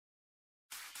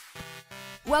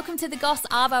Welcome to the Goss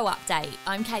Arvo update.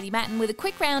 I'm Katie Matten with a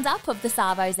quick roundup of the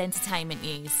Arvo's entertainment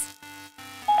news.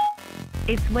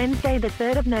 It's Wednesday the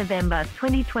 3rd of November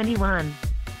 2021.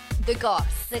 The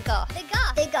Goss. The Goss. The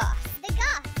Goss. The Goss. The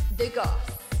Goss. The Goss.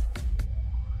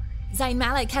 Zayn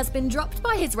Malik has been dropped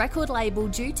by his record label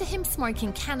due to him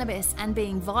smoking cannabis and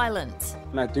being violent.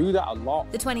 And I do that a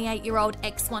lot. The 28-year-old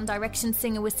ex-One Direction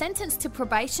singer was sentenced to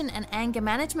probation and anger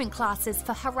management classes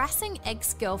for harassing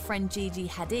ex-girlfriend Gigi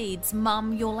Hadid's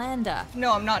mum, Yolanda.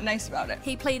 No, I'm not nice about it.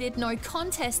 He pleaded no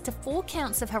contest to 4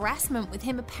 counts of harassment, with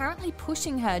him apparently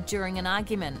pushing her during an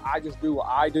argument. I just do what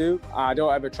I do. I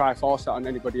don't ever try to force it on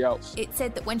anybody else. It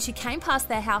said that when she came past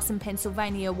their house in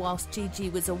Pennsylvania whilst Gigi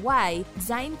was away,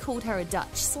 Zayn called her a Dutch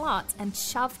slut and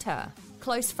shoved her.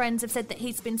 Close friends have said that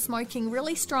he's been smoking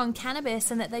really strong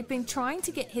cannabis and that they've been trying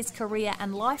to get his career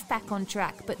and life back on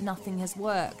track, but nothing has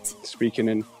worked. Speaking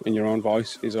in your own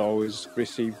voice is always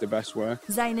received the best way.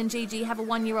 Zayn and Gigi have a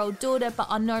 1-year-old daughter but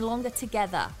are no longer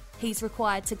together. He's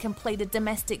required to complete a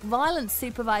domestic violence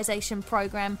supervision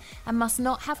program and must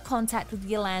not have contact with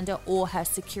Yolanda or her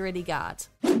security guard.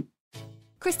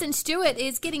 Kristen Stewart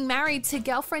is getting married to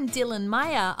girlfriend Dylan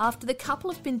Mayer after the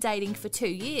couple have been dating for 2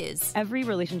 years. Every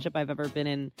relationship I've ever been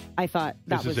in, I thought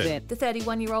that was it. The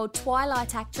 31-year-old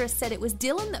Twilight actress said it was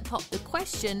Dylan that popped the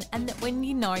question and that when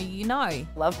you know, you know.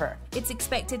 Love her. It's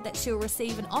expected that she'll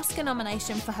receive an Oscar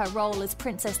nomination for her role as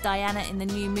Princess Diana in the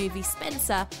new movie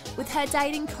Spencer, with her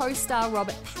dating co-star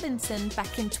Robert Pattinson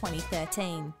back in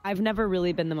 2013. I've never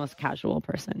really been the most casual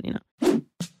person, you know.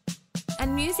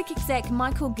 And music exec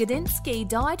Michael Gudinski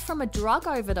died from a drug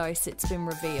overdose, it's been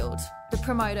revealed. The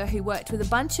promoter, who worked with a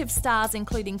bunch of stars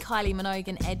including Kylie Minogue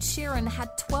and Ed Sheeran,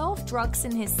 had 12 drugs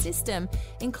in his system,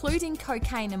 including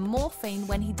cocaine and morphine,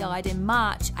 when he died in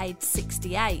March, aged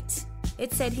 68.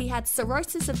 It said he had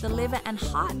cirrhosis of the liver and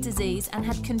heart disease and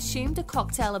had consumed a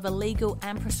cocktail of illegal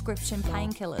and prescription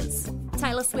painkillers.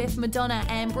 Taylor Swift, Madonna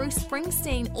and Bruce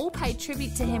Springsteen all paid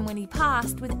tribute to him when he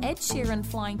passed, with Ed Sheeran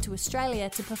flying to Australia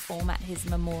to perform at his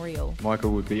memorial.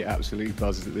 Michael would be absolutely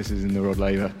buzzed that this is in the Rod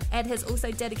Laver. Ed has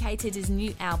also dedicated his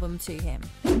new album to him.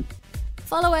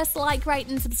 Follow us, like, rate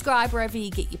and subscribe wherever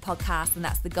you get your podcasts, and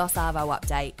that's the Goss Arvo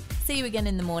update. See you again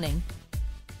in the morning.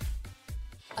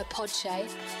 A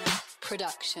Podshape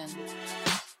production.